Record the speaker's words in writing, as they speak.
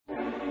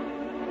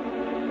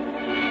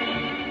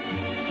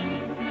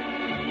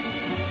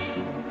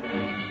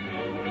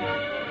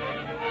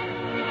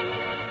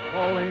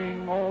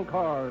Calling All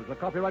Cars, a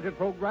copyrighted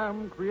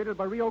program created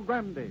by Rio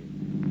Grande.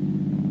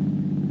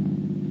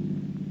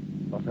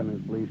 Los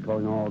Angeles Police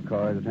calling all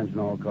cars. Attention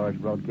all cars.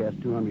 Broadcast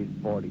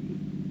 240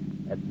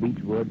 at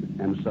Beechwood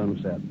and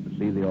Sunset.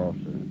 See the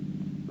officer.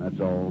 That's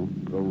all.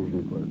 Rose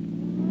and Clerk.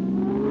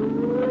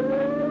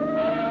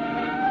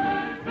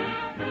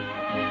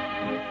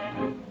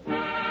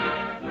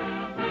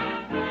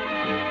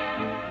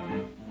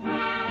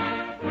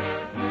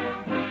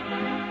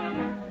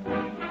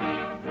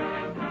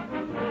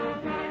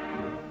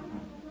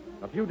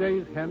 A few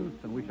days hence,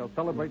 and we shall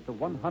celebrate the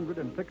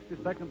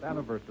 162nd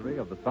anniversary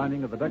of the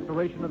signing of the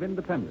Declaration of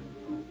Independence.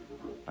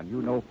 And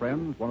you know,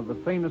 friends, one of the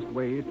sanest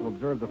ways to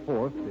observe the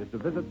 4th is to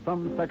visit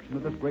some section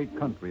of this great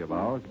country of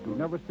ours that you've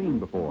never seen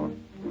before.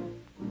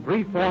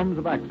 3 forms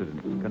of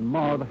accidents can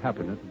mar the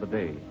happiness of the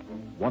day.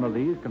 One of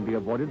these can be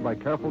avoided by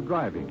careful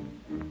driving,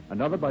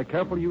 another by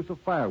careful use of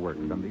fireworks,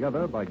 and the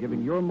other by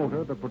giving your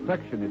motor the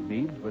protection it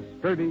needs with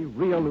sturdy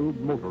Realube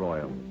motor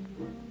oil.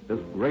 This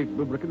great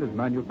lubricant is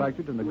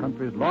manufactured in the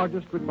country's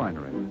largest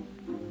refinery,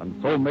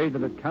 and so made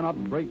that it cannot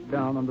break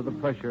down under the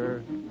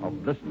pressure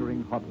of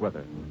blistering hot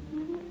weather.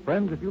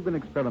 Friends, if you've been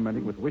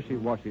experimenting with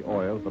wishy-washy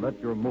oils to let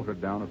your motor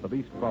down at the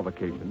least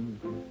provocation,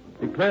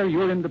 declare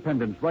your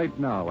independence right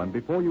now, and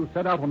before you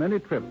set out on any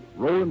trip,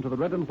 roll into the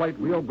red and white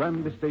Rio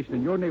Grande station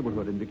in your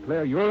neighborhood and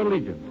declare your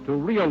allegiance to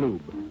Realube,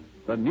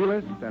 the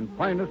newest and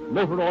finest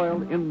motor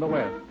oil in the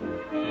West.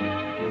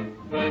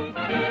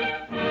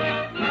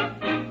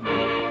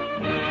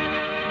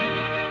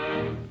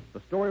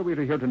 The story we are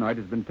to hear tonight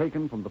has been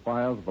taken from the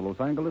files of the Los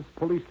Angeles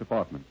Police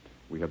Department.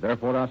 We have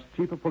therefore asked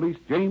Chief of Police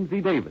James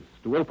E. Davis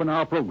to open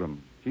our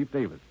program. Chief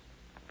Davis.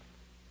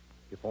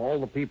 If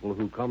all the people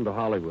who come to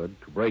Hollywood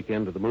to break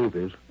into the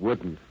movies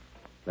wouldn't,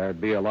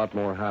 there'd be a lot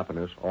more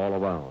happiness all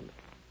around.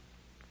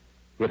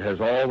 It has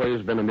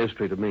always been a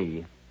mystery to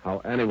me how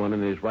anyone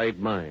in his right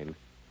mind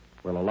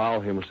will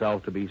allow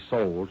himself to be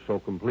sold so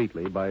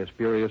completely by a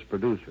spurious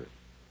producer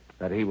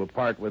that he will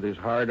part with his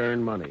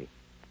hard-earned money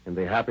in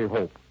the happy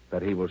hope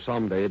that he will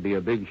someday be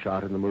a big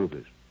shot in the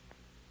movies.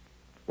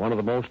 One of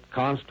the most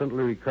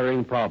constantly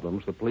recurring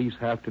problems the police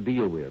have to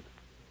deal with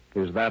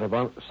is that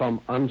of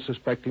some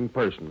unsuspecting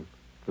person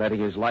letting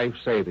his life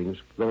savings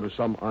go to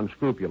some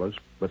unscrupulous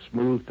but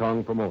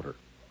smooth-tongued promoter.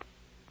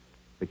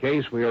 The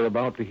case we are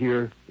about to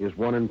hear is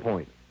one in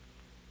point.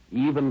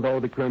 Even though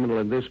the criminal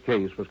in this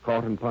case was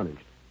caught and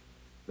punished,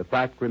 the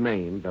fact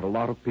remained that a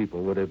lot of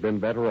people would have been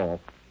better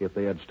off if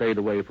they had stayed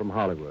away from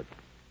Hollywood.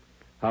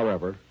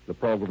 However, the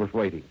program is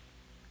waiting.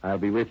 I'll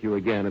be with you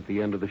again at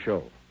the end of the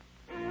show.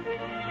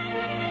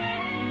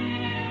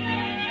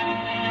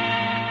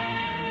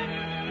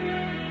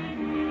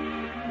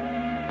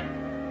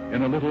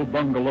 In a little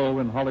bungalow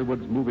in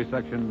Hollywood's movie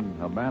section,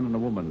 a man and a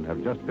woman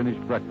have just finished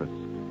breakfast.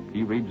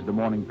 He reads the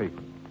morning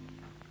paper.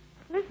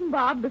 Listen,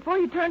 Bob, before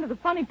you turn to the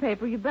funny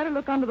paper, you better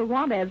look under the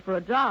want ads for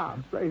a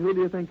job. Say, who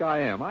do you think I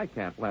am? I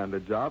can't land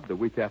a job the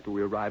week after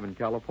we arrive in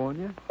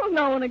California. Well,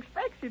 no one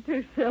expects you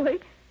to,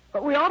 silly.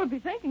 But we ought to be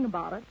thinking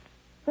about it.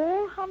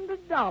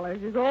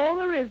 $400 is all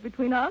there is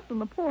between us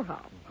and the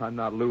poorhouse. I'm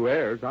not Lou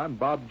Ayres. I'm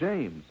Bob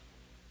James.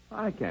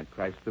 I can't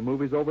crash the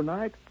movies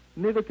overnight.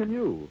 Neither can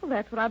you. Well,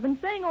 that's what I've been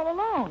saying all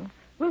along.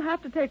 We'll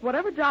have to take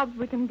whatever jobs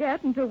we can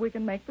get until we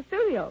can make the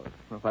studios.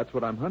 Well, that's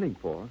what I'm hunting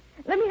for.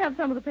 Let me have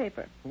some of the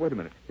paper. Wait a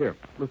minute. Here,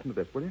 listen to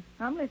this, will you?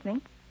 I'm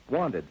listening.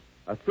 Wanted.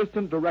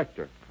 Assistant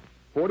director.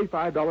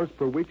 $45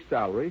 per week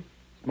salary.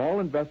 Small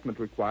investment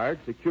required.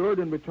 Secured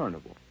and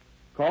returnable.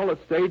 Call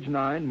at Stage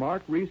 9,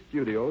 Mark Reese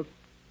Studios,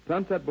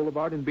 Sunset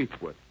Boulevard in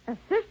Beechwood.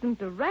 Assistant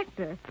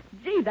director?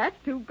 Gee, that's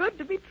too good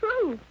to be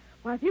true.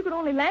 Why, if you could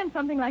only land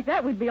something like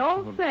that, we'd be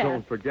all set.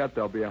 Don't forget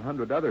there'll be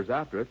 100 others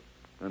after it.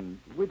 And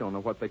we don't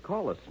know what they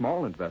call a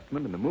small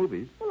investment in the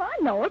movies. Well, I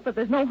know it, but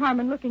there's no harm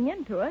in looking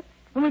into it.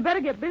 And we better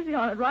get busy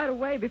on it right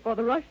away before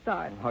the rush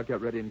starts. I'll get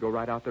ready and go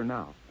right out there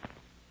now.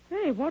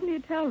 Hey, what'll you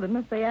tell them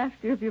if they ask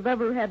you if you've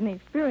ever had any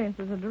experience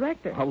as a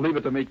director? I'll leave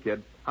it to me,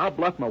 kid. I'll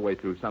bluff my way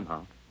through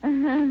somehow.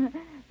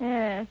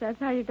 Yes, that's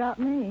how you got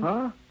me.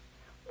 Huh?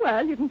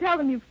 Well, you can tell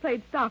them you've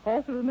played stock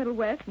all through the Middle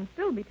West and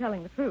still be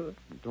telling the truth.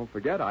 Don't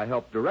forget, I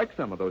helped direct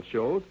some of those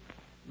shows.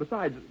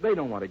 Besides, they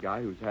don't want a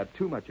guy who's had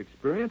too much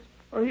experience,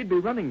 or he'd be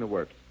running the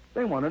works.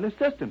 They want an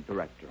assistant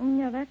director.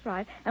 Yeah, that's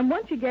right. And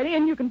once you get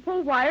in, you can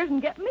pull wires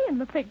and get me in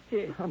the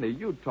picture. Honey,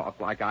 you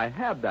talk like I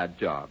have that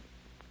job.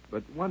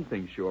 But one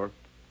thing's sure,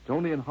 it's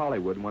only in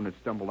Hollywood one would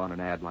stumble on an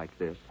ad like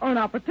this. Or an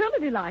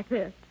opportunity like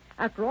this.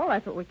 After all,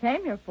 that's what we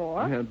came here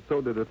for. And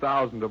so did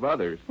 1,000 of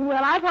others.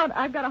 Well, I've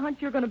got a hunch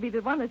you're going to be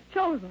the one that's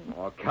chosen.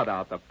 Oh, cut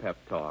out the pep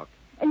talk.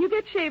 And you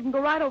get shaved and go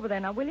right over there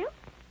now, will you?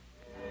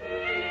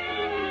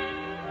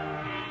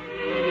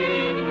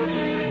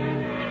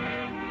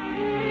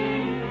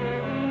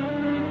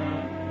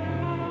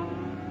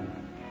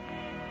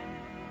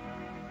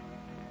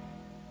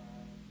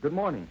 Good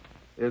morning.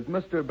 Is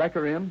Mr.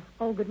 Becker in?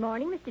 Oh, good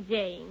morning, Mr.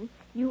 James.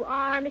 You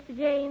are Mr.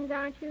 James,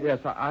 aren't you? Yes,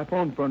 I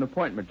phoned for an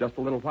appointment just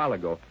a little while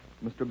ago.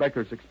 Mr.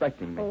 Becker's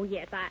expecting me. Oh,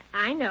 yes,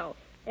 I know.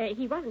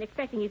 He wasn't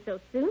expecting you so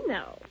soon,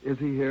 though. Is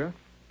he here?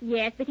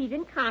 Yes, but he's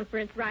in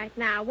conference right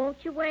now. Won't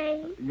you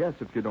wait? Yes,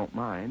 if you don't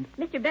mind.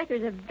 Mr.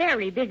 Becker's a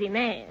very busy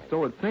man.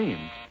 So it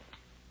seems.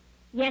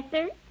 Yes,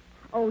 sir?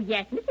 Oh,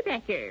 yes, Mr.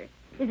 Becker.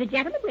 There's a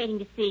gentleman waiting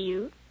to see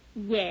you.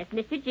 Yes,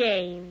 Mr.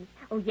 James.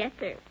 Oh, yes,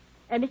 sir.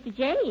 Mr.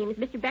 James,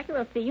 Mr. Becker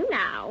will see you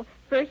now.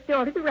 First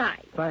door to the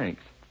right.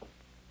 Thanks.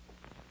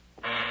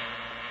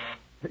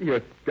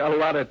 You've got a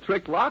lot of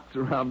trick locks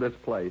around this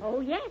place. Oh,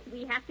 yes,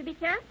 we have to be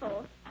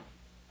careful.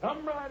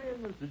 Come right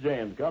in, Mr.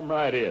 James. Come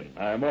right in.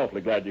 I'm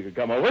awfully glad you could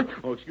come over.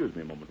 Oh, excuse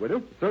me a moment, will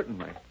you?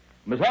 Certainly.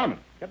 Miss Harmon,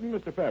 get me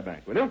Mr.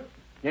 Fairbank, will you?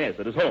 Yes,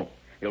 at his home.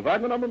 You'll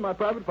find the number in my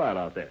private file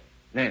out there.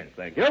 Yes,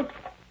 thank you.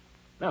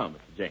 Now,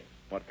 Mr. James,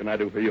 what can I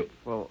do for you?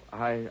 Well,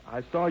 I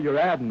saw your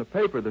ad in the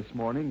paper this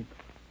morning,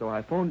 so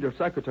I phoned your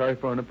secretary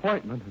for an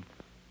appointment.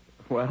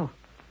 Well,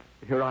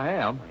 here I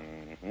am.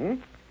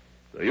 Mm-hmm.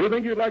 So you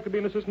think you'd like to be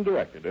an assistant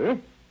director, do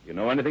you? You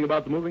know anything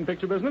about the moving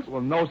picture business?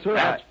 Well, no, sir.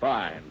 That's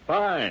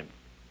fine.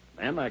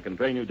 Then I can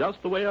train you just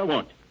the way I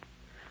want you.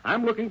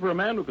 I'm looking for a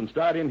man who can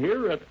start in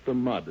here at the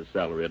modest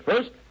salary at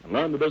first and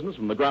learn the business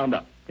from the ground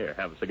up. Here,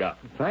 have a cigar.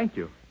 Thank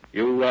you.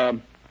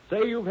 You,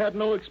 say you've had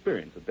no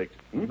experience at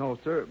pictures. No,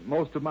 sir.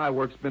 Most of my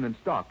work's been in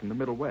stock in the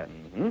Middle West.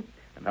 Mm-hmm.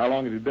 And how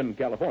long have you been in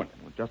California?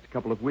 Well, just a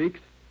couple of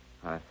weeks.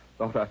 I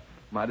thought I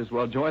might as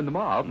well join the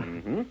mob.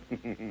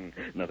 Mm-hmm.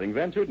 Nothing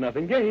ventured,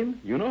 nothing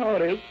gained. You know how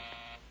it is.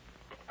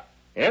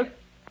 Yes?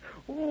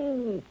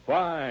 Oh,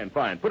 fine.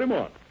 Put him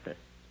on.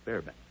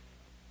 Fairbank.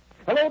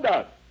 Hello,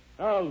 Doc.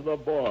 How's the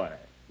boy?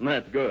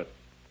 That's good.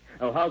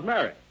 Oh, how's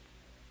Mary?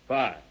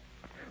 Fine.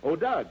 Oh,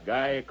 Doc,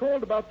 I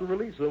called about the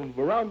release of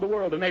Around the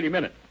World in 80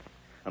 Minutes.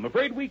 I'm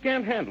afraid we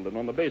can't handle it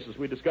on the basis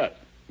we discussed.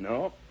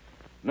 No,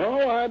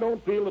 I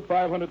don't feel that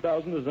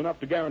 $500,000 is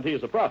enough to guarantee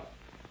us a profit.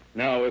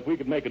 Now, if we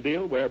could make a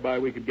deal whereby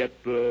we could get,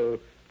 say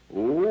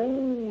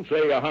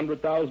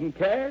 $100,000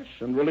 cash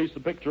and release the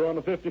picture on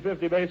a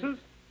 50-50 basis,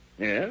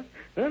 yes,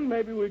 then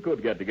maybe we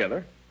could get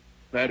together.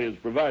 That is,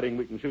 providing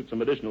we can shoot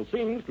some additional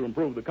scenes to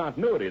improve the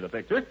continuity of the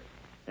picture.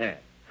 Yeah.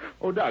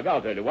 Oh, Doc,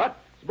 I'll tell you what.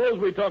 Suppose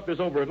we talk this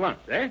over at lunch,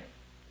 eh?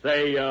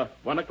 Say,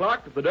 1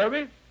 o'clock at the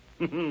Derby?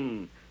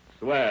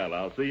 Swell,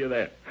 I'll see you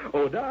there.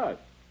 Oh, Doc,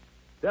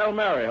 tell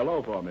Mary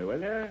hello for me, will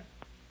you?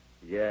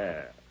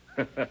 Yeah.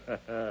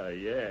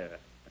 Yeah.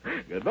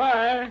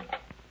 Goodbye.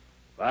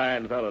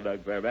 Fine fellow,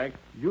 Doug Fairbank.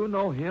 You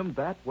know him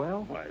that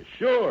well? Why,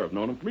 sure. I've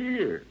known him for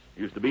years.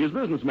 Used to be his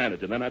business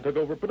manager, then I took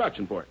over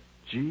production for it.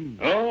 Gee.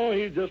 Oh,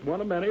 he's just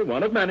one of many.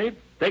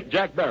 Take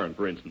Jack Barron,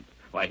 for instance.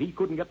 Why, he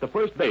couldn't get to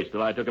first base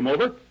till I took him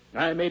over.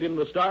 I made him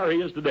the star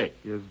he is today.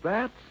 Is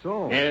that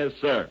so? Yes,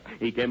 sir.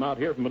 He came out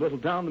here from a little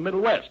town in the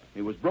Middle West.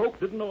 He was broke,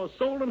 didn't know a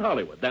soul in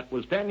Hollywood. That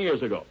was 10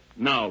 years ago.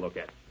 Now look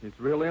at him. He's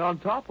really on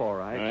top, all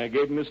right. I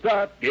gave him his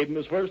start, gave him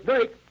his first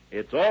break.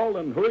 It's all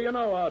and who you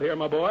know out here,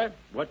 my boy.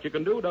 What you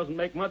can do doesn't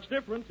make much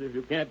difference if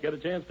you can't get a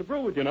chance to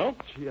prove it, you know.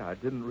 Gee, I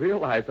didn't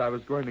realize I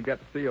was going to get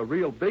to see a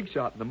real big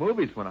shot in the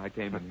movies when I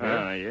came in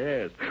here.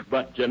 Yes.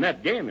 But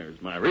Jeanette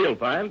Gaynor's my real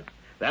find.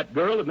 That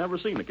girl had never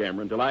seen a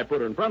camera until I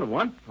put her in front of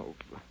one. Oh,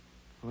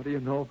 what do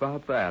you know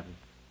about that?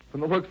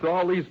 From the looks of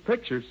all these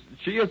pictures,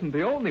 she isn't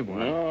the only one.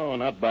 No,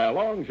 not by a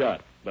long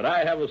shot. But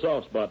I have a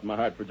soft spot in my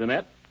heart for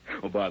Jeanette.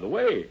 Oh, by the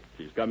way,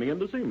 she's coming in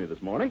to see me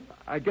this morning.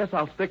 I guess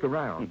I'll stick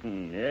around.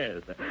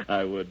 Yes,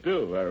 I would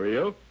too, were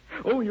you?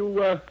 Oh,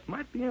 you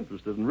might be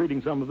interested in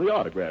reading some of the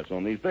autographs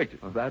on these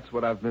pictures. Well, that's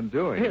what I've been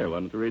doing. Here, why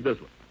don't you read this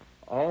one?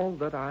 All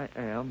that I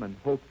am and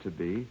hope to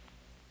be,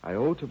 I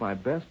owe to my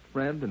best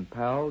friend and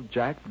pal,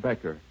 Jack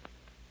Becker.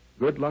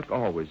 Good luck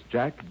always,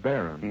 Jack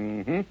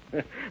Barron.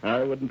 Mm-hmm.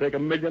 I wouldn't take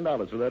 $1 million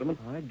for that one.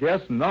 I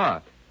guess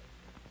not.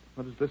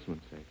 What does this one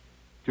say?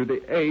 To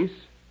the ace,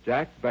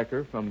 Jack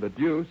Becker, from the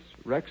deuce,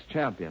 Rex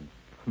Champion.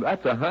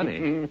 That's a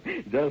honey.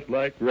 Just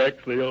like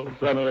Rex, the old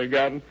son of a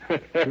gun.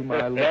 To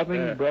my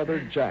loving brother,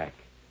 Jack,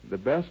 the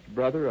best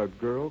brother a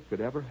girl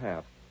could ever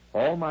have.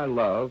 All my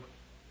love,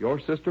 your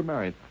sister,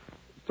 Marion.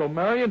 So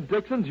Marion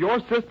Dixon's your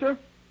sister?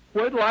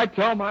 Wait till I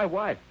tell my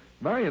wife.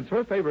 Marion's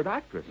her favorite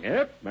actress.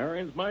 Yep,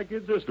 Marion's my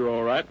kid sister,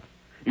 all right.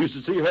 Used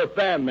to see her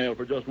fan mail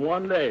for just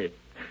one day.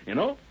 You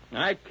know,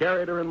 I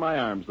carried her in my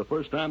arms the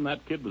first time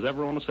that kid was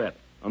ever on a set.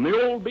 On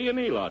the old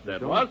B&E lot,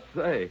 that was.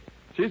 Don't say.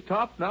 She's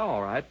top now,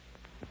 all right.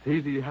 It's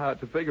easy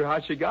to figure how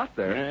she got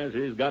there. Yeah,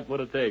 she's got what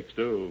it takes,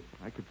 too.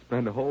 I could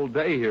spend a whole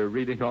day here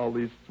reading all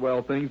these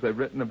swell things they've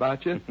written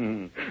about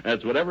you.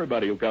 That's what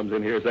everybody who comes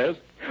in here says.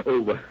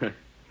 Oh,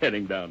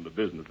 heading down to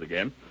business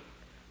again.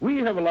 We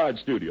have a large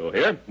studio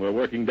here. We're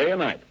working day and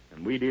night,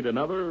 and we need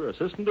another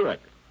assistant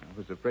director. I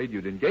was afraid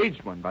you'd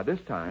engaged one by this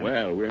time.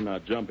 Well, we're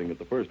not jumping at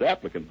the first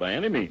applicant by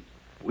any means.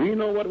 We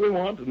know what we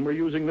want, and we're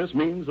using this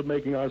means of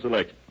making our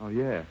selection. Oh,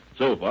 yes.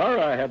 So far,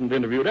 I haven't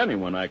interviewed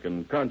anyone I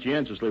can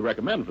conscientiously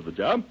recommend for the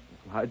job.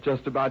 I'd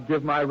just about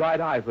give my right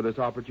eye for this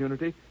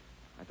opportunity.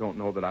 I don't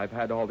know that I've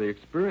had all the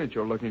experience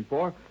you're looking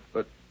for,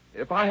 but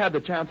if I had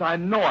the chance, I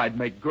know I'd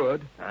make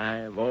good.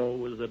 I've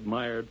always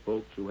admired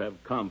folks who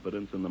have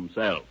confidence in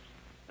themselves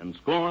and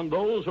scorned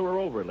those who are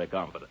overly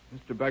confident.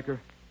 Mr. Becker,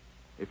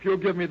 if you'll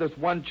give me this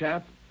one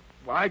chance,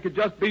 well, I could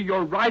just be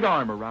your right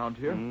arm around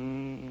here.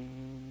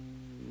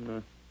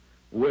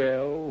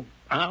 Well,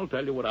 I'll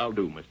tell you what I'll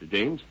do, Mr.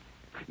 James.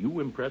 You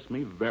impress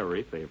me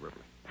very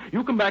favorably.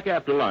 You come back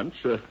after lunch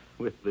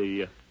with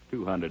the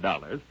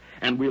 $200,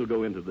 and we'll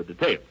go into the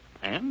details.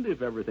 And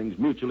if everything's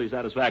mutually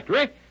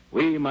satisfactory,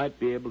 we might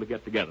be able to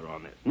get together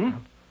on this.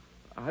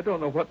 I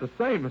don't know what to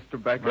say,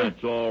 Mr. Becker.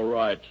 That's all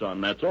right,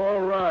 son. That's all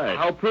right.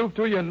 I'll prove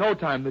to you in no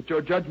time that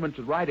your judgment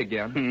is right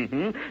again.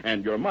 Mm-hmm.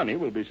 And your money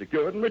will be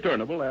secured and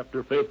returnable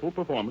after faithful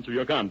performance of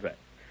your contract.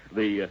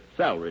 The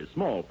salary is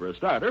small for a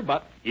starter,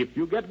 but if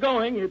you get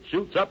going, it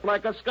shoots up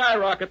like a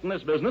skyrocket in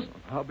this business.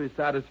 I'll be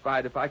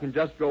satisfied if I can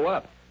just go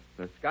up.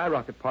 The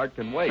skyrocket part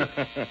can wait.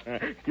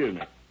 Excuse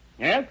me.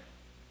 Yes?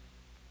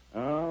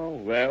 Oh,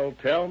 well,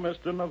 tell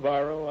Mr.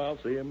 Navarro I'll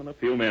see him in a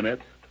few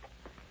minutes.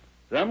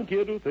 Some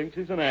kid who thinks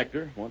he's an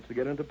actor wants to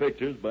get into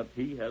pictures, but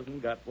he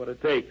hasn't got what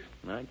it takes.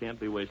 I can't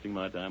be wasting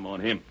my time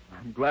on him.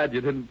 I'm glad you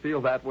didn't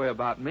feel that way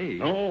about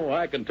me. Oh,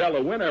 I can tell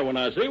a winner when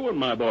I see one,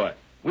 my boy.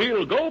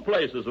 We'll go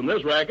places in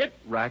this racket.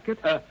 Racket?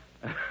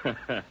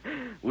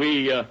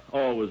 We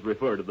always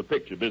refer to the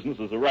picture business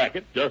as a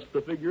racket, just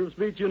the figure of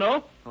speech, you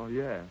know. Oh,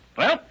 yes.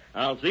 Well,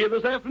 I'll see you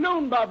this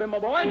afternoon, Bobby, my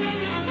boy.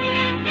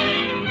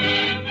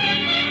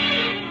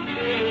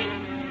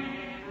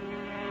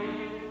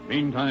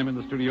 Meantime, in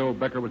the studio,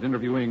 Becker was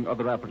interviewing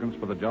other applicants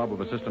for the job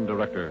of assistant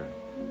director.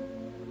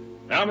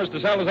 Now,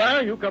 Mr.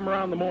 Salazar, you come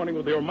around the morning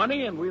with your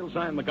money, and we'll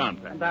sign the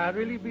contract. And I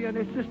really be an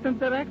assistant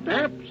director?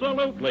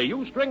 Absolutely.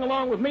 You string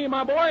along with me,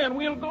 my boy, and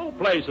we'll go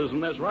places in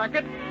this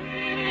racket.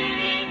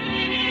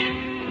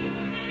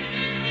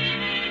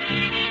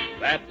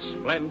 That's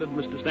splendid,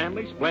 Mr.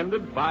 Stanley.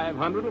 Splendid.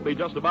 500 will be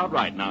just about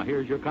right. Now,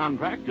 here's your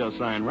contract. Just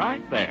sign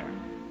right there.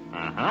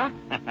 Uh-huh.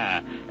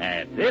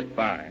 That's it.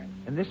 Fine.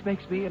 And this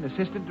makes me an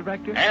assistant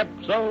director?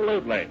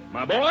 Absolutely.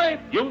 My boy,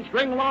 you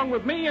string along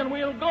with me, and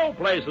we'll go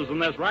places in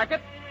this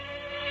racket.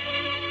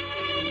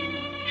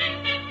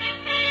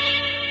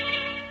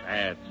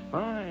 That's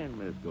fine,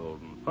 Miss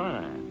Golden.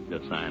 Fine.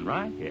 Just sign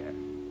right here.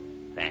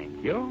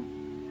 Thank you.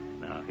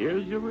 Now,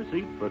 here's your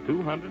receipt for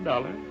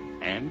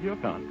 $200 and your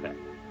contract.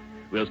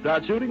 We'll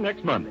start shooting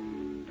next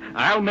Monday.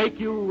 I'll make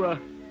you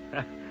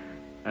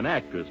an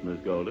actress, Miss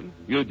Golden.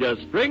 You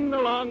just string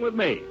along with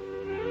me.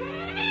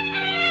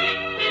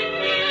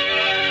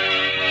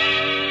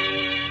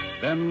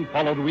 Then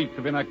followed weeks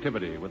of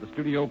inactivity. With the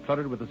studio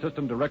cluttered with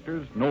assistant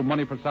directors, no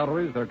money for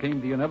salaries, there came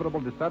the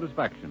inevitable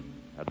dissatisfaction.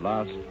 At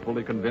last,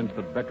 fully convinced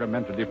that Becker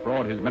meant to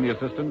defraud his many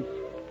assistants,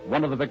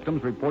 one of the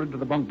victims reported to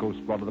the bunco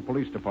squad of the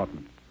police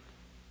department.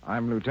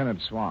 I'm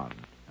Lieutenant Swan.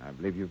 I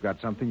believe you've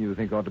got something you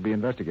think ought to be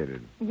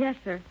investigated. Yes,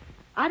 sir.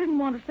 I didn't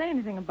want to say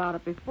anything about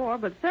it before,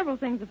 but several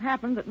things have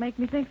happened that make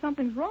me think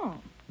something's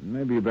wrong.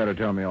 Maybe you better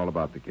tell me all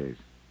about the case.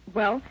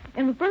 Well,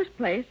 in the first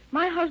place,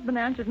 my husband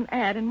answered an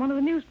ad in one of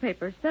the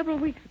newspapers several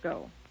weeks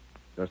ago.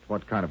 Just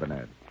what kind of an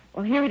ad?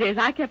 Well, here it is.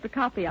 I kept a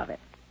copy of it.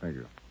 Thank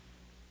you.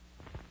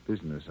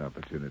 Business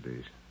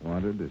opportunities.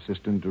 Wanted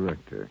assistant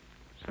director.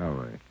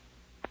 Salary.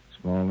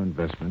 Small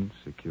investment,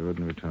 secured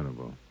and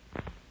returnable.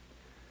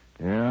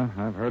 Yeah,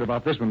 I've heard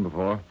about this one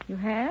before. You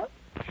have?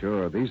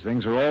 Sure, these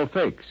things are all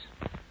fakes.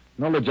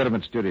 No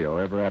legitimate studio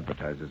ever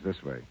advertises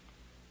this way.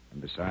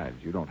 And besides,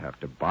 you don't have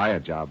to buy a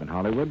job in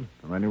Hollywood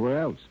or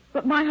anywhere else.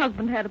 But my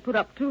husband had to put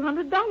up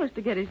 $200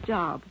 to get his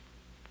job.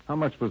 How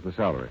much was the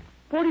salary?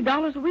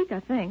 $40 a week,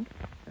 I think.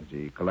 Has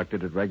he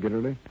collected it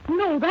regularly?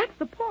 No, that's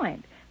the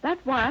point.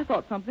 That's why I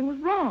thought something was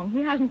wrong.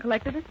 He hasn't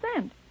collected a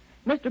cent.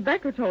 Mr.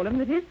 Becker told him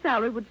that his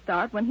salary would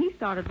start when he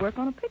started work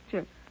on a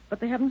picture, but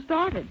they haven't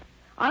started.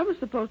 I was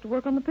supposed to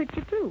work on the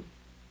picture, too.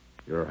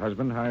 Your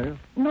husband hire you?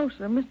 No,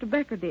 sir. Mr.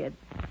 Becker did.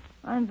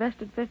 I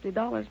invested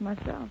 $50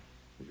 myself.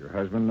 Does your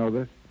husband know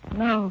this?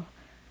 No.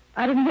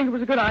 I didn't think it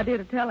was a good idea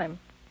to tell him.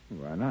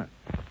 Why not?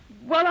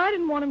 Well, I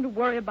didn't want him to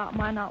worry about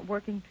my not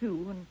working,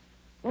 too. And,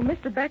 well,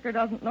 Mr. Becker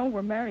doesn't know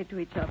we're married to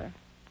each other.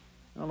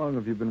 How long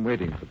have you been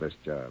waiting for this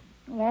job?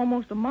 Oh,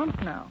 almost a month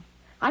now.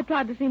 I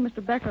tried to see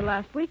Mr. Becker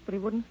last week, but he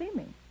wouldn't see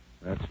me.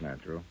 That's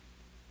natural.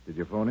 Did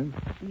you phone him?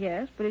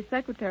 Yes, but his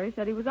secretary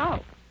said he was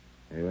out.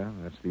 Yeah,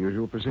 that's the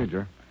usual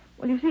procedure.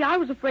 Well, you see, I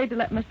was afraid to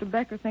let Mr.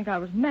 Becker think I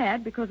was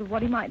mad because of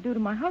what he might do to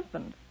my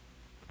husband.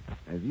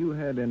 Have you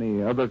had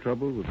any other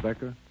trouble with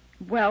Becker?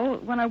 Well,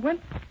 when I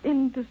went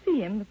in to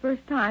see him the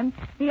first time,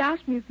 he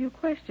asked me a few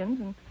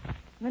questions, and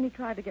then he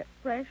tried to get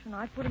fresh, and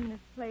I put him in his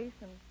place,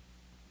 and,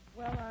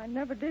 well, I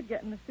never did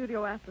get in the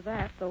studio after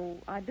that, though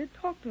I did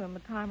talk to him a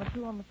time or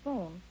two on the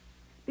phone.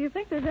 Do you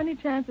think there's any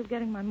chance of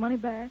getting my money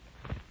back?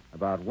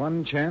 About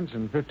one chance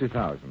in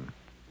 50,000.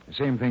 The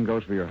same thing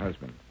goes for your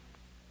husband.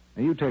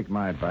 Now, you take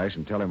my advice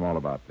and tell him all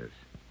about this.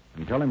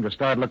 And tell him to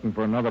start looking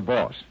for another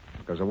boss,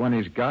 because the one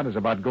he's got is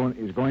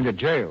going to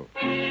jail.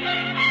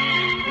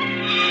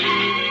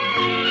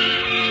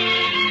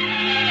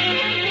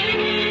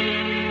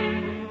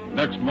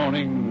 Next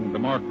morning, the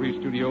Mark Reese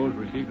Studios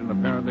received an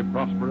apparently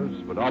prosperous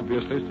but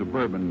obviously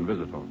suburban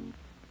visitor.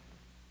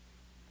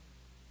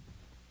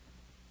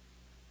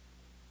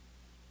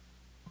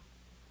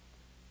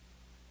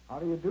 How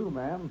do you do,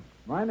 ma'am?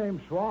 My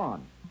name's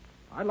Swan.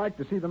 I'd like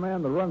to see the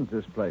man that runs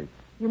this place.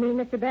 You mean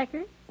Mr.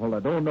 Becker? Well, I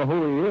don't know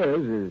who he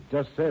is. It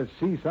just says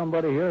see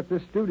somebody here at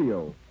this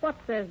studio. What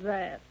says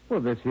that?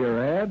 Well, this here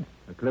ad.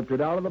 I clipped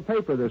it out of the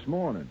paper this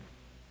morning.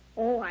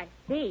 Oh, I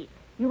see.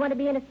 You want to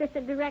be an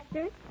assistant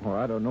director? Well,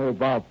 I don't know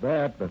about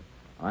that, but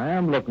I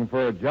am looking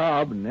for a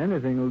job, and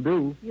anything will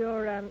do.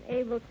 You're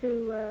able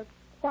to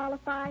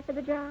qualify for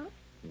the job?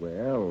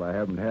 Well, I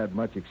haven't had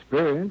much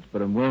experience,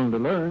 but I'm willing to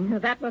learn. No,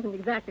 that wasn't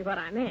exactly what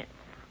I meant.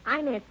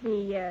 I meant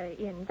the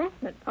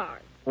investment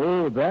part.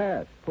 Oh,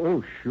 that.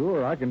 Oh,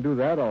 sure, I can do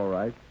that all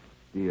right.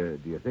 Do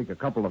you think a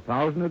couple of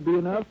 $1,000 would be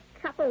enough?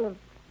 Couple of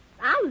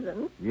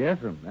thousands?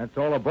 Yes'm. That's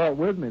all I brought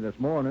with me this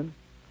morning.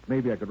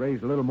 Maybe I could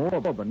raise a little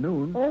more by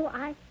noon. Oh,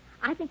 I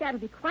think that'll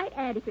be quite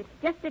adequate.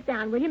 Just sit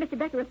down, will you? Mr.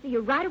 Becker will see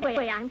you right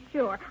away, I'm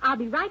sure. I'll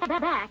be right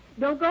back.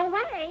 Don't go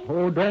away.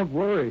 Oh, don't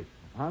worry.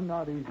 I'm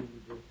not easy to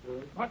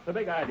disturb. What's the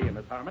big idea,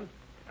 Miss Harmon?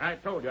 I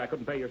told you I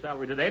couldn't pay your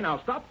salary today. Now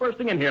stop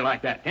bursting in here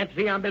like that. Can't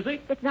you see I'm busy?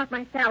 It's not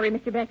my salary,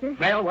 Mr. Becker.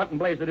 Well, what in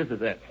blazes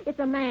is it? It's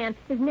a man.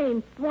 His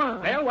name's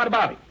Swan. Well, what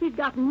about it? He's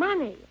got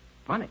money.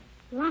 Money.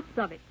 Lots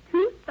of it.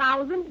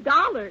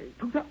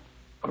 $2,000.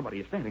 What are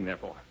you standing there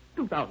for?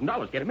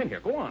 $2,000. Get him in here.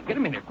 Go on. Get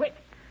him in here, quick.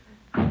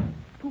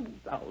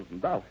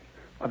 $2,000. Well,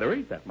 there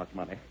ain't that much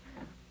money.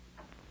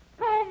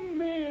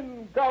 Come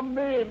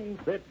in.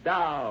 Sit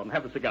down.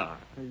 Have a cigar.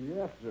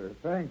 Yes, sir.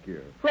 Thank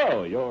you.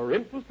 So, you're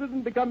interested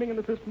in becoming an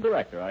assistant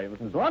director, are you,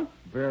 Mr. Swan?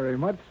 Very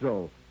much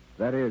so.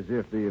 That is,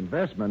 if the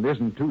investment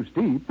isn't too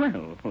steep.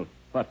 Well,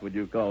 what would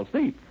you call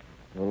steep?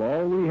 Well,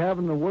 all we have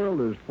in the world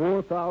is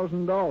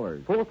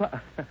 $4,000.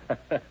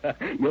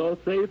 You're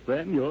safe,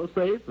 then. You're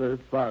safe as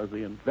far as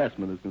the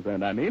investment is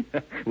concerned, I mean.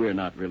 We're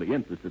not really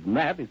interested in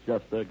that. It's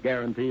just a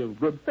guarantee of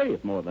good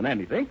faith more than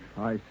anything.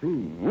 I see.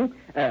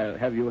 Mm-hmm.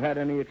 Have you had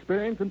any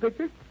experience in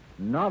pictures?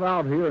 Not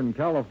out here in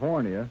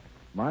California.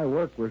 My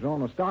work was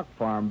on a stock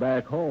farm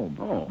back home.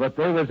 Oh. But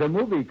there was a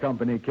movie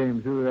company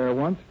came through there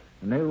once,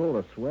 and they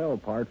wrote a swell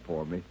part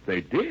for me.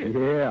 They did?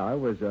 Yeah, I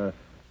was a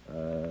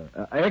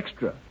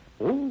extra.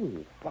 Oh,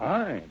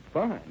 fine.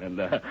 And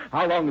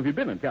how long have you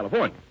been in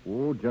California?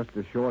 Oh, just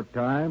a short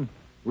time.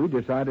 We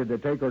decided to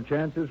take our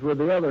chances with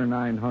the other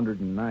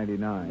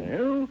 999.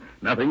 Well,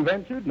 nothing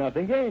ventured,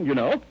 nothing gained, you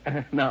know.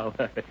 Now,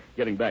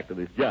 getting back to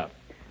this job.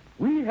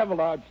 We have a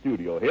large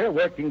studio here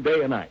working day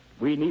and night.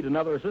 We need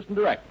another assistant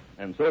director.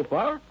 And so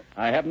far,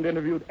 I haven't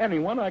interviewed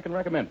anyone I can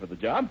recommend for the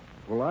job.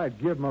 Well,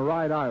 I'd give my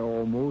right eye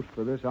almost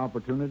for this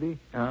opportunity.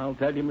 I'll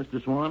tell you,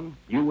 Mr. Swan,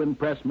 you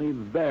impress me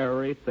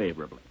very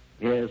favorably.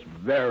 Yes,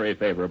 very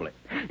favorably.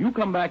 You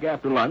come back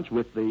after lunch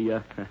with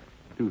the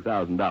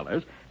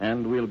 $2,000,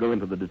 and we'll go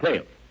into the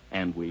details.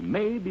 And we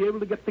may be able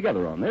to get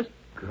together on this.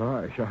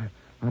 Gosh, I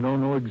don't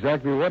know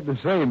exactly what to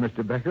say,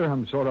 Mr. Becker.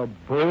 I'm sort of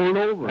bowled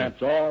over.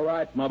 That's all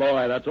right, my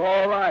boy. That's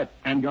all right.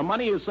 And your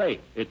money is safe.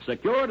 It's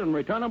secured and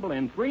returnable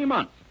in 3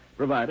 months,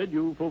 provided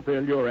you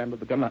fulfill your end of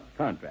the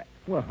contract.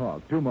 Well,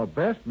 I'll do my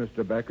best,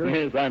 Mr. Becker.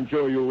 Yes, I'm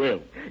sure you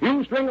will.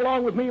 You string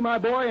along with me, my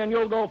boy, and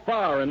you'll go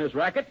far in this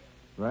racket.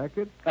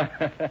 Racket?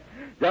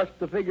 Just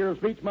a figure of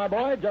speech, my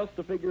boy, just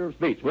a figure of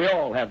speech. We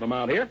all have them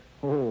out here.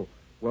 Oh,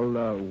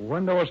 well,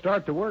 when do I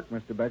start to work,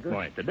 Mr. Becker?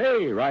 Why,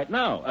 today, right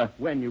now,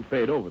 when you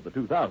paid over the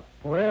 $2,000.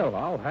 Well,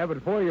 I'll have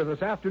it for you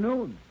this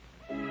afternoon.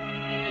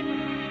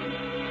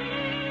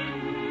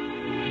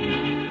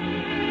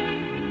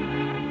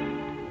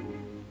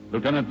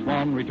 Lieutenant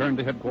Swan returned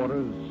to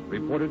headquarters,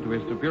 reported to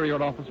his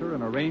superior officer,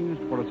 and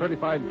arranged for a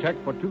certified check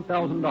for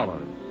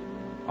 $2,000.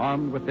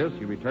 Armed with this,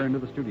 he returned to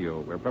the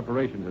studio, where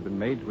preparations had been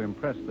made to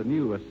impress the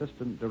new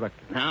assistant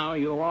director. Now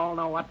you all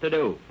know what to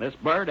do. This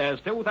bird has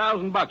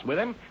 $2,000 with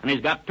him, and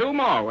he's got 2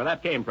 more where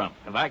that came from.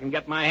 If I can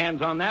get my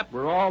hands on that,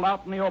 we're all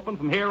out in the open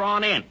from here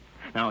on in.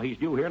 Now, he's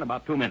due here in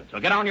about 2 minutes, so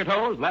get on your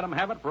toes, let him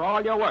have it for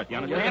all you're worth. You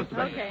understand?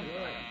 Okay.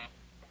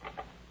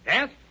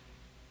 Yes?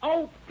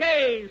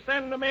 Okay,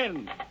 send them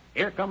in.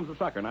 Here comes the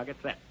sucker. Now get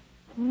set.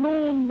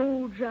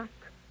 No, Jack.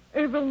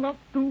 I will not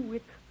do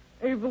it.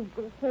 I will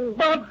go home.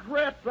 But,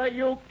 Greta,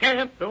 you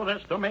can't do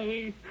this to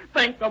me.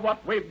 Think of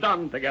what we've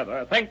done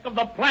together. Think of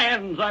the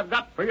plans I've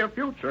got for your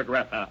future,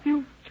 Greta.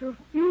 Future.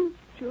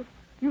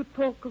 You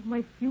talk of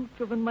my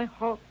future when my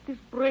heart is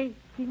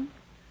breaking.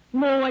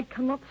 No, I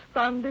cannot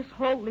stand this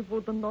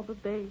Hollywood another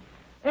day.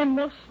 I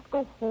must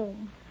go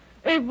home.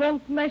 I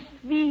want my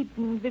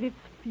Sweden with its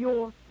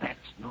fjord. That's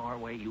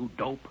Norway, you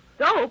dope.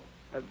 Dope?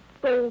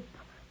 Dope.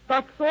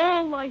 That's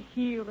all I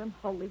hear in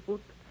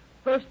Hollywood.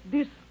 First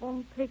this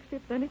one takes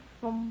it, then it's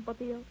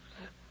somebody else.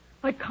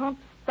 I can't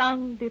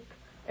stand it.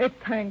 I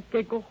think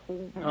I go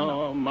home.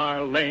 Oh,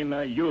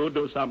 Marlena, you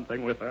do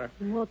something with her.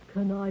 What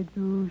can I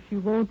do? She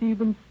won't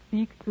even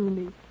speak to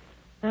me.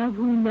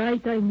 Every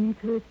night I meet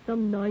her at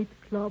some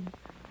nightclub,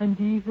 and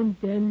even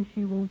then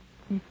she won't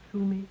speak to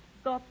me.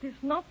 That is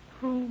not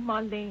true,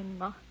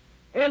 Marlena.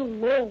 I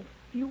love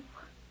you.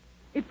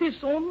 It is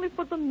only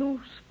for the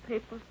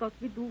newspapers that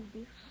we do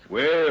this.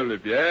 Well,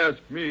 if you ask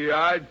me,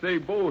 I'd say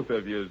both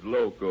of you is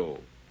loco.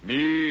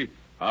 Me,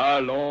 I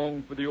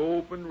long for the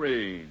open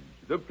range,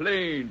 the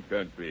plain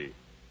country.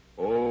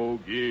 Oh,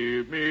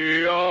 give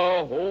me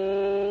a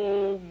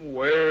home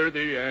where where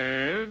the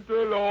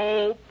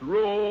antelope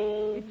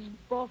roam. It's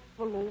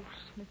buffaloes,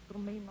 Mr.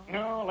 Maynard.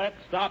 Now, let's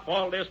stop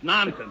all this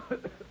nonsense.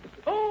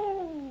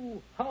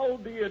 Oh, how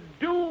do you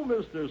do,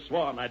 Mr.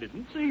 Swan? I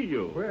didn't see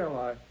you.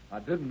 Well, I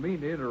didn't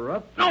mean to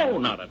interrupt. No,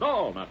 not at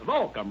all, not at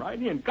all. Come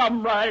right in,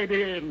 come right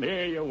in.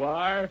 Here you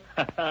are.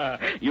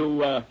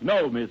 You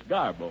know Miss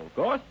Garbo, of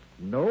course.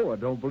 No, I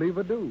don't believe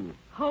I do.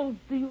 How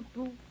do you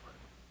do?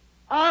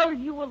 Are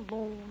you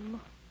alone?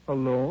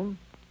 Alone?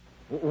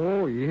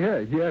 Oh,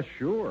 yeah,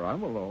 sure.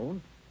 I'm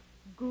alone.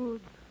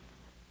 Good.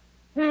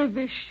 Herr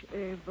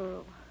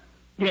Wischever.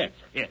 Yes.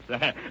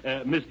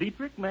 Miss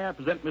Dietrich, may I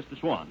present Mr.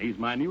 Swan? He's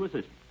my new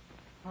assistant.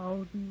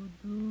 How do you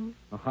do?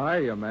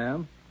 Hiya,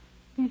 ma'am.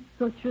 He's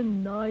such a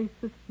nice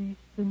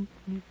assistant,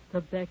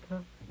 Mr.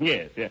 Becker.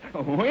 Yes.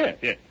 Oh,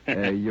 yes.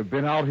 You've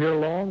been out here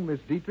long, Miss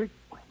Dietrich?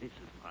 Why, this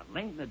is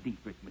Marlena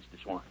Dietrich, Mr.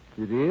 Swan.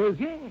 It is?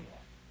 Yeah.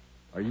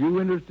 Are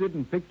you interested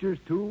in pictures,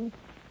 too?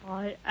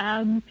 I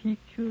am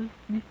pictures,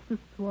 Mr.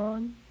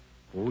 Swan.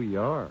 Oh, you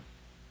are.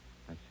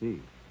 I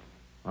see.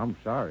 I'm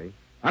sorry.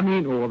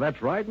 Oh,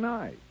 that's right,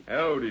 nice.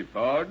 Howdy,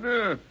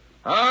 partner.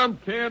 I'm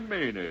Ken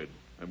Maynard.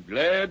 I'm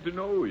glad to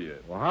know you.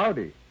 Well,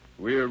 howdy.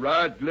 We're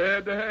right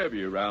glad to have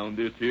you around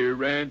this here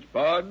ranch,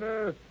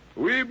 partner.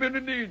 We've been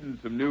needing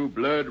some new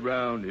blood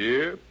around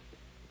here.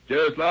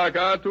 Just like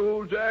I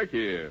told Jack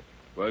here.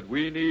 What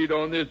we need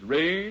on this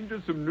range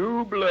is some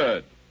new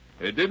blood.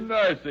 Didn't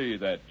I say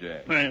that,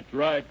 Jack? That's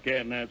right,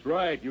 Ken, that's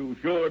right. You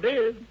sure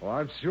did. Well,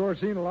 I've sure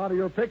seen a lot of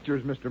your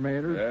pictures, Mr.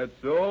 Maynard. That's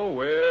so.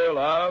 Well,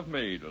 I've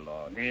made a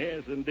lot.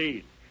 Yes,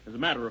 indeed. As a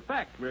matter of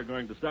fact, we're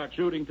going to start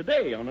shooting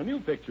today on a new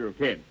picture of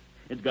Ken.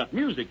 It's got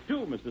music,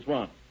 too, Mr.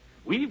 Swan.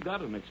 We've got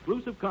an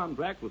exclusive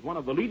contract with one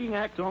of the leading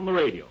acts on the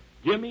radio,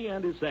 Jimmy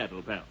and his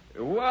saddle pal.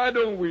 Why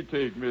don't we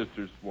take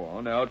Mr.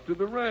 Swan out to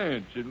the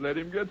ranch and let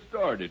him get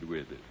started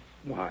with it?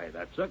 Why,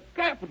 that's a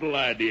capital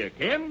idea,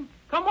 Ken.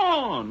 Come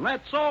on,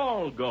 let's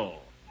all go.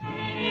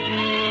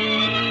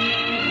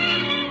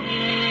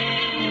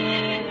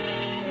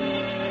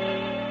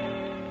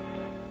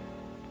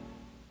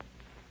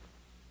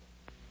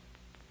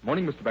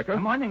 Morning, Mr. Becker.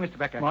 Morning, Mr.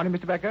 Becker. Morning,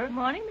 Mr. Becker. Good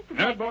morning, Mr.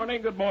 Good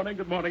morning,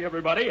 good morning,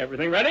 everybody.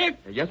 Everything ready?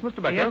 Yes,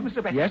 Mr. Becker. Yes,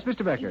 Mr. Becker. Yes,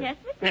 Mr. Becker. Yes,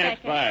 Mr.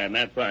 That's Becker. fine,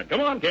 that's fine.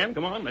 Come on, Ken,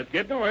 come on, let's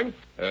get going.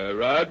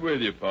 Right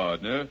with you,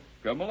 partner.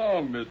 Come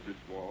along, Mr.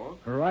 Swan.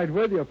 Right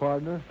with you,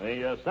 partner.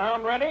 The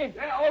sound ready?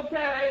 Yeah,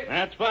 okay.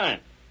 That's fine.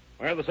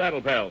 Where are the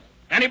saddle pals?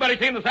 Anybody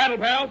seen the saddle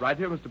pals? Right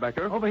here, Mr.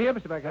 Becker. Over here,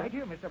 Mr. Becker. Right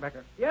here, Mr.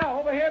 Becker. Yeah,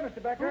 over here,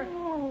 Mr. Becker.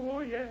 Oh,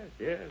 yes.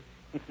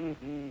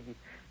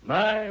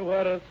 My,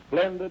 what a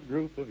splendid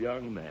group of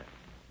young men.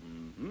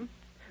 Mm-hmm.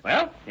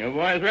 Well, you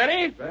boys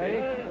ready? Ready?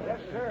 Yes,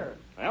 sir.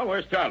 Well,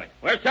 where's Charlie?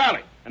 Where's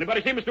Charlie?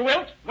 Anybody see Mr.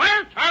 Wilkes?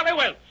 Where's Charlie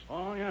Wilkes?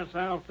 Pull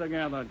yourself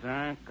together,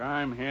 Jack.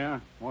 I'm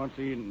here. What's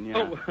eating you?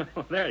 Oh,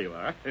 there you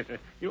are.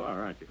 You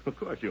are, aren't you? Of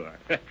course you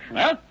are.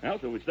 Well,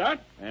 shall we start?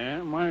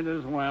 Yeah, might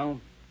as well.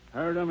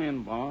 Herd 'em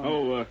in, boss.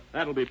 Oh,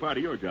 that'll be part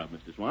of your job,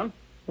 Mr. Swan.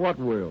 What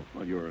will?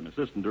 Well, you're an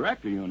assistant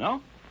director, you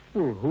know.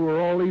 Well, who are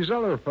all these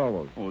other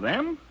fellows? Oh,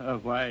 them?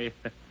 Why,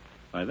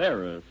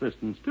 they're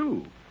assistants,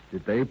 too.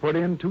 Did they put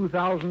in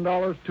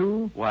 $2,000,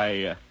 too?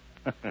 Why,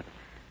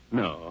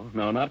 no,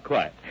 not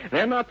quite.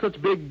 They're not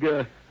such big,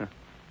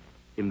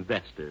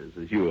 investors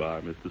as you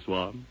are, Mr.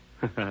 Swan.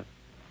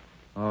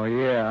 Oh,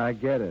 yeah, I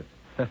get it.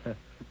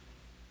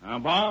 Now,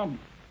 Bob,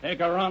 take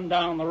a run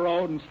down the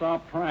road and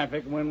stop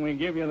traffic when we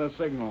give you the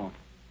signal.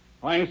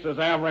 Places,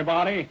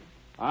 everybody.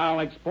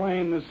 I'll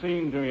explain the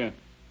scene to you.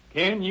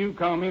 Ken, you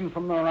come in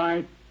from the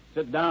right.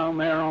 Sit down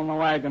there on the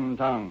wagon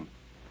tongue.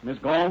 Miss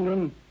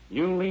Golden,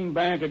 you lean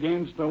back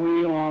against the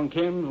wheel on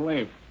Ken's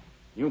lift.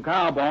 You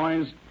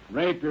cowboys,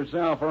 drape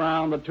yourself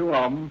around the two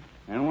of them,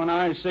 and when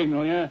I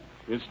signal you,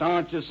 you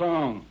start your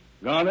song.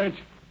 Got it?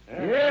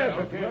 Yes,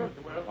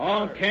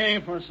 Okay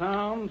for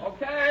sound.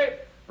 Okay.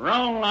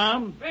 Roll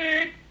on.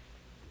 Beat.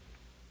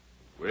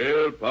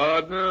 Well,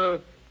 partner,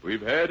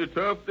 we've had a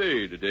tough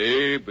day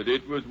today, but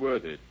it was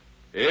worth it.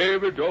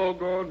 Every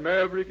doggone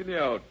maverick in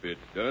the outfit's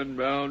done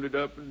rounded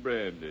up and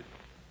branded.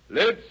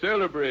 Let's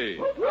celebrate.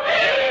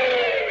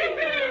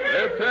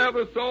 Let's have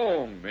a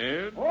song,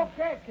 man.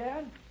 Okay,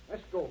 Ken.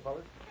 Let's go,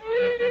 fellas.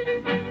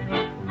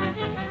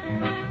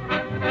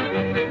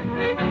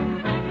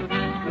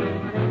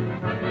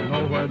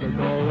 Nowhere to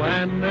go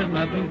and there's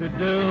nothing to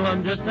do.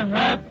 I'm just a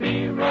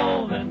happy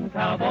rolling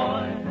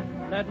cowboy.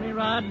 Let me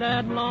ride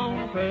that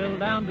long trail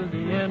down to the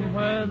end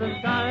where the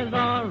skies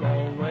are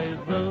always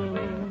blue.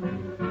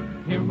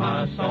 Hear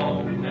my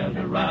song as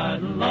I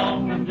ride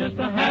along. I'm just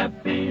a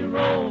happy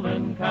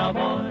rolling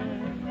cowboy.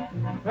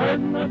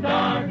 Herding the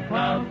dark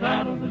clouds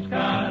out of the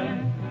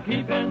sky,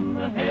 keeping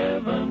the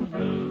heavens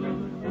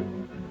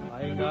blue.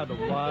 I ain't got a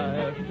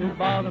wife to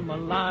bother my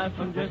life.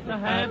 I'm just a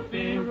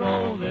happy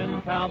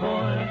rolling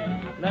cowboy.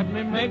 Let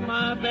me make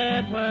my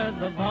bed where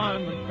the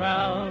varmints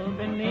prowl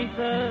beneath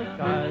the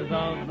skies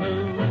of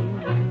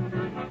blue.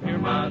 Hear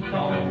my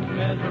song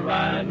as I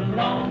ride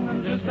along.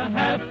 I'm just a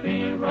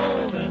happy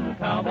rolling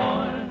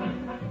cowboy.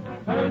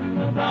 Herding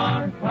the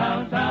dark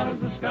clouds out of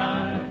the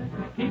sky,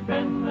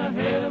 keeping the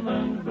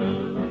heavens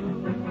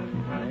blue.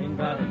 I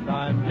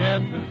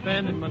I'm just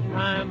spending my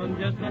time. I'm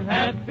just a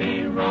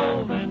happy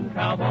rolling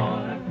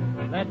cowboy.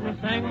 Let me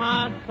sing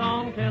my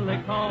song till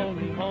they call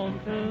me home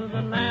to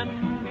the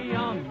land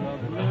beyond the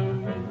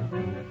blue.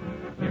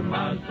 Hear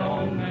my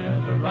song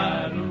as I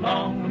ride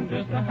along. I'm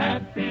just a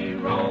happy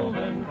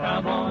rolling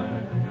cowboy.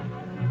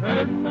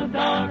 Herding the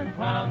dark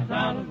clouds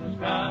out of the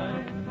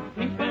sky,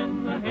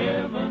 keeping the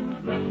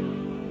heavens blue.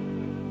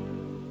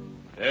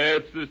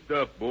 That's the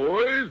stuff,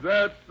 boys.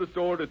 That's the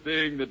sort of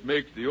thing that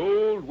makes the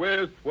Old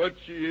West what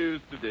she is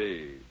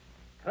today.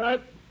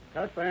 Cut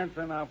fence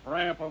and I'll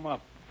ramp 'em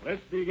up.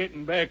 Let's be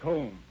getting back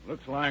home.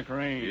 Looks like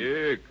rain.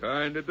 Yeah,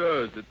 kind of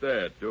does at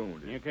that,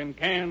 don't it? You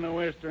can the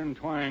western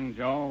twang,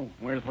 Joe.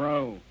 We're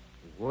through.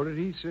 What did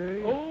he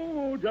say?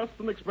 Oh, just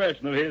an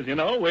expression of his, you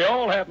know. We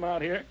all have them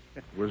out here.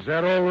 Was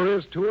that all there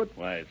is to it?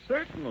 Why,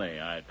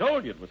 certainly. I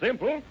told you it was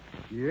simple.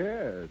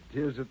 Yeah, it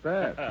is at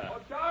that.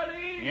 Oh,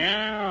 Charlie!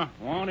 Yeah,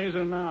 what is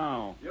it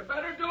now? You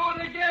better do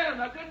it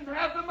again. I didn't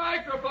have the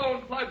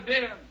microphone plugged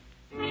in.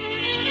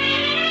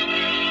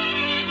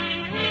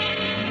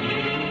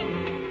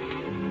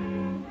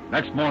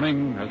 Next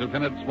morning, as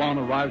Lieutenant Swan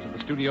arrives at the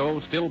studio,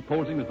 still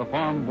posing as the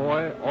farm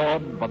boy,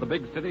 awed by the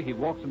big city, he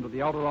walks into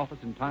the outer office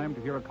in time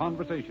to hear a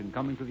conversation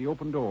coming through the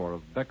open door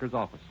of Becker's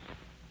office.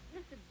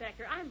 Mr.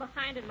 Becker, I'm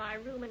behind in my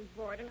room and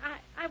board, and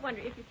I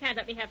wonder if you can't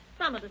let me have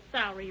some of the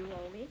salary you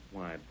owe me.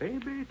 Why,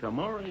 baby,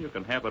 tomorrow you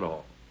can have it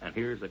all. And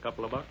here's a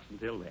couple of bucks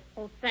until then.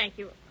 Oh, thank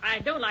you. I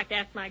don't like to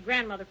ask my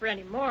grandmother for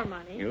any more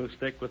money. You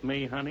stick with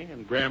me, honey,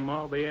 and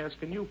Grandma will be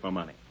asking you for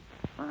money.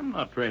 I'm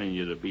not training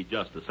you to be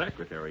just a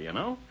secretary, you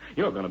know.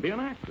 You're going to be an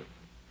actress.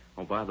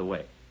 Oh, by the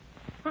way,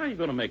 how are you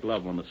going to make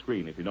love on the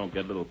screen if you don't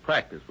get a little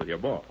practice with your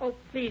boss? Oh,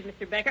 please,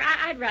 Mr. Becker,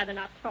 I'd rather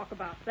not talk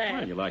about that.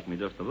 Well, you like me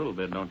just a little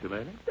bit, don't you,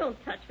 lady? Don't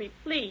touch me,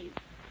 please.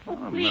 Oh,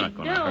 I'm please, not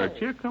going to don't.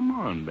 hurt you. Come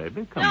on,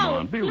 baby. Come No,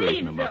 on. Be please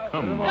reasonable. don't.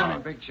 Come Come on.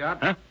 on, big shot.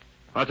 Huh?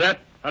 What's that?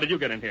 How did you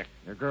get in here?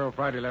 Your girl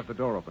Friday left the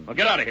door open. Well,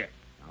 get out of here.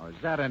 Now, is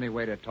that any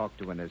way to talk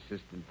to an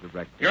assistant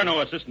director? You're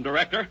no assistant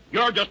director.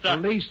 You're just a...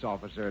 Police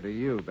officer to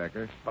you,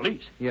 Becker.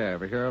 Police? Yeah,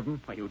 ever hear of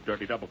them? Why, you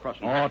dirty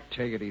double-crossing... Oh,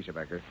 take it easy,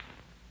 Becker.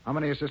 How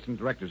many assistant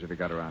directors have you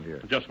got around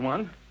here? Just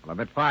one? Well, I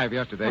met 5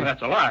 yesterday. Well,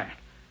 that's a lie.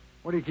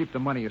 Where do you keep the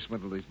money you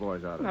swindled these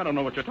boys out of? I don't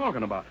know what you're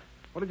talking about.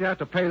 What did you have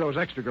to pay those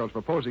extra girls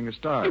for posing as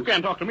stars? You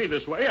can't talk to me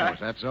this way. Oh, is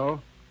that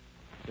so?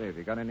 Say, have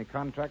you got any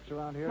contracts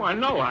around here? Why,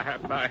 no, I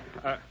haven't.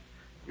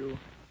 You...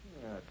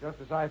 Yeah, just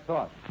as I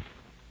thought.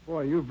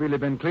 Boy, you've really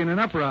been cleaning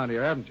up around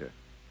here, haven't you?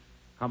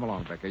 Come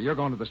along, Becker. You're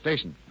going to the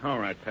station. All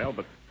right, pal,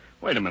 but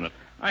wait a minute.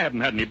 I haven't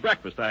had any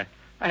breakfast. I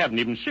haven't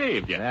even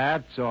shaved yet.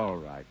 That's all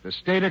right. The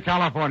state of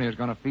California is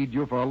going to feed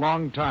you for a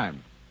long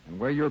time. And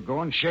where you're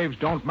going, shaves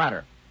don't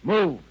matter.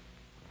 Move.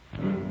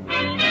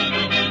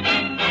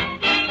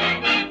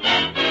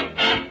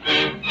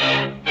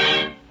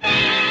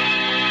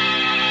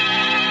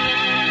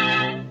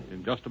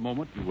 In just a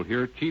moment, you will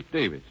hear Chief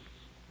Davis.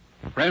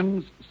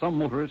 Friends, some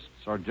motorists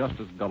are just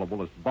as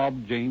gullible as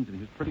Bob James and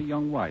his pretty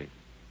young wife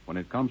when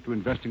it comes to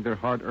investing their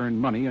hard-earned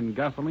money in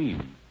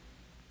gasoline.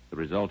 The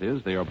result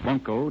is they are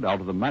buncoed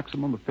out of the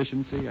maximum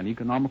efficiency and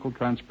economical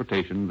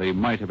transportation they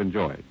might have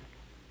enjoyed.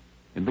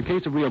 In the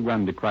case of Rio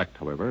Grande Cracked,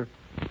 however,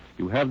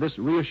 you have this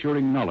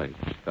reassuring knowledge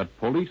that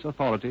police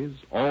authorities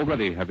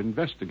already have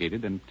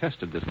investigated and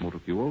tested this motor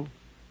fuel,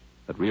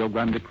 that Rio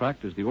Grande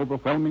Cracked is the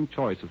overwhelming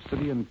choice of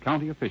city and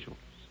county officials,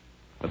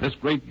 that this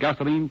great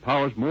gasoline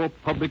powers more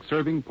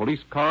public-serving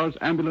police cars,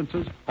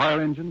 ambulances,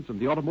 fire engines, and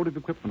the automotive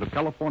equipment of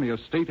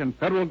California's state and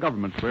federal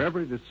governments wherever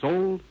it is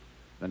sold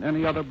than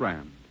any other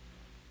brand.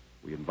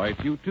 We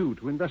invite you, too,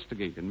 to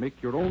investigate and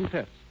make your own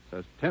tests,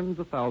 as tens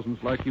of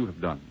thousands like you have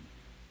done,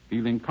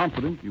 feeling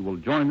confident you will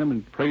join them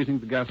in praising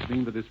the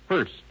gasoline that is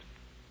first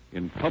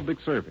in public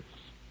service.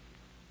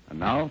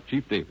 And now,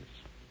 Chief Davis.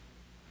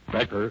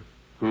 Becker,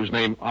 whose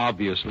name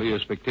obviously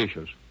is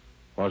fictitious,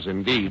 was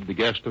indeed the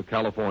guest of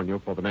California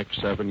for the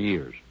next 7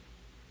 years.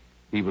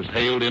 He was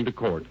hailed into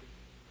court,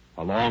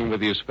 along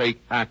with his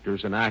fake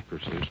actors and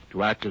actresses,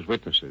 to act as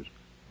witnesses,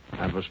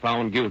 and was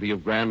found guilty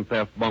of grand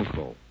theft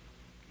bunco.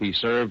 He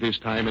served his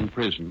time in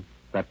prison,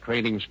 that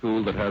training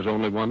school that has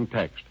only one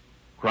text: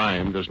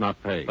 crime does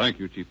not pay. Thank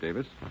you, Chief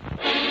Davis.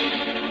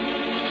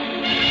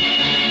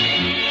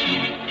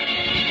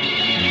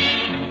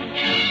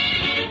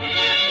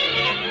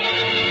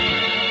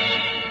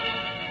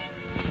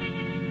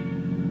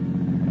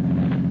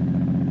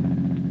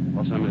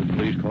 Los Angeles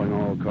Police calling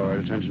all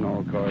cars. Attention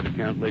all cars.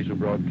 Cancellation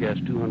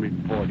broadcast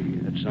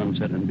 240 at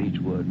Sunset and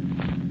Beechwood.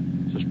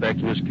 Suspect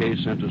in this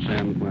case sent to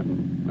San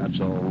Quentin. That's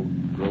all.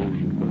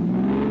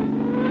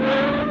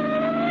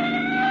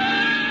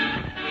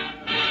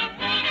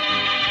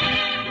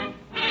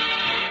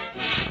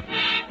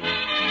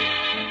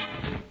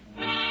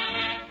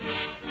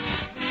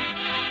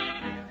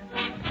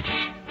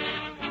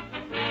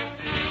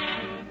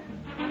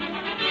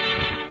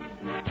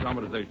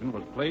 Dramatization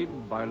was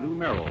played by Lou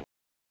Merrill.